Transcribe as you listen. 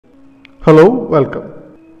Hello, welcome.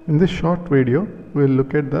 In this short video, we will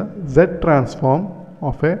look at the Z transform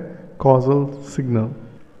of a causal signal.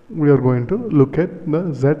 We are going to look at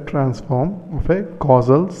the Z transform of a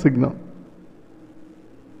causal signal.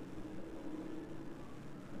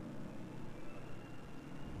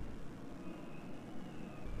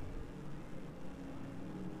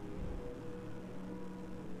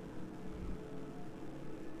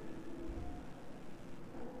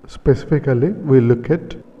 Specifically, we look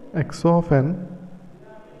at x of n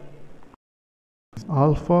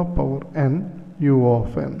alpha power n u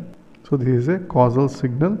of n. So this is a causal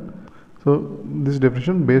signal. So this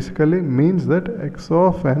definition basically means that x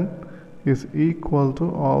of n is equal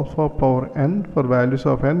to alpha power n for values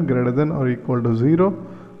of n greater than or equal to 0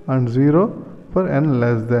 and 0 for n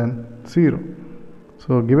less than 0.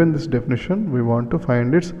 So given this definition, we want to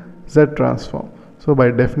find its Z transform. So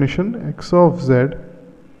by definition, x of z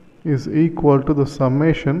is equal to the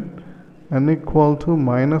summation n equal to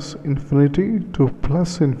minus infinity to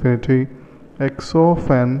plus infinity x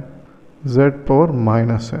of n z power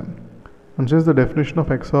minus n. And since the definition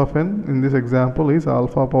of x of n in this example is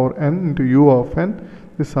alpha power n into u of n,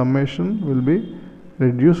 this summation will be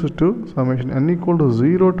reduced to summation n equal to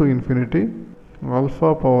 0 to infinity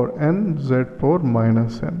alpha power n z power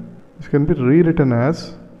minus n. This can be rewritten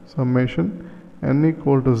as summation n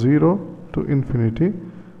equal to 0 to infinity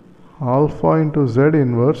alpha into z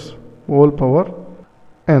inverse whole power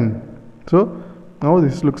n. So now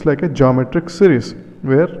this looks like a geometric series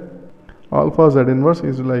where alpha z inverse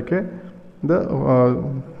is like the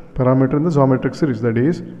parameter in the geometric series. That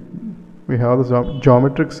is, we have the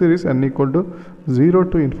geometric series n equal to 0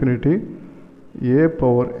 to infinity a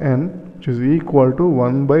power n, which is equal to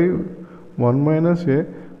 1 by 1 minus a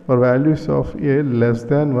for values of a less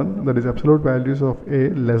than 1, that is absolute values of a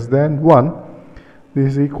less than 1.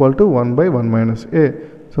 This is equal to 1 by 1 minus a.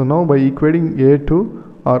 So now by equating a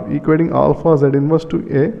to or equating alpha z inverse to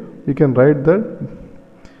a, we can write the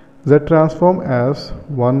Z transform as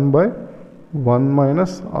 1 by 1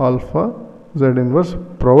 minus alpha z inverse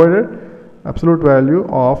provided absolute value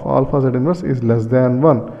of alpha z inverse is less than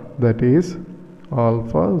 1. That is,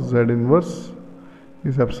 alpha z inverse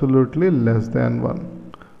is absolutely less than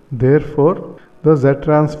 1. Therefore, the Z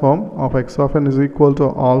transform of x of n is equal to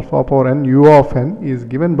alpha power n u of n is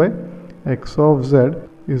given by x of z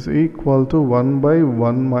is equal to 1 by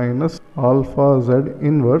 1 minus alpha z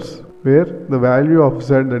inverse, where the value of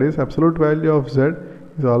z, that is absolute value of z,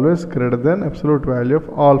 is always greater than absolute value of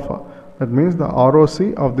alpha. That means the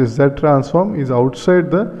ROC of this Z transform is outside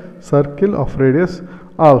the circle of radius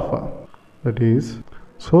alpha. That is,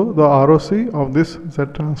 so the ROC of this Z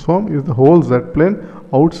transform is the whole Z plane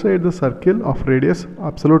outside the circle of radius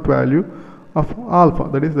absolute value of alpha.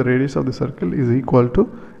 That is, the radius of the circle is equal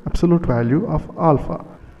to absolute value of alpha.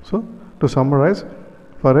 So to summarize,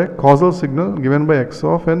 for a causal signal given by x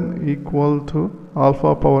of n equal to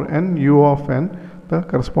alpha power n u of n, the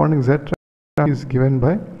corresponding Z transform is given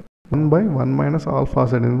by 1 by 1 minus alpha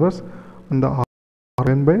z inverse, and the R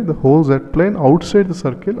given by the whole Z plane outside the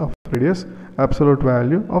circle of radius absolute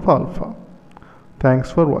value of alpha.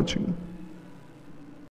 Thanks for watching.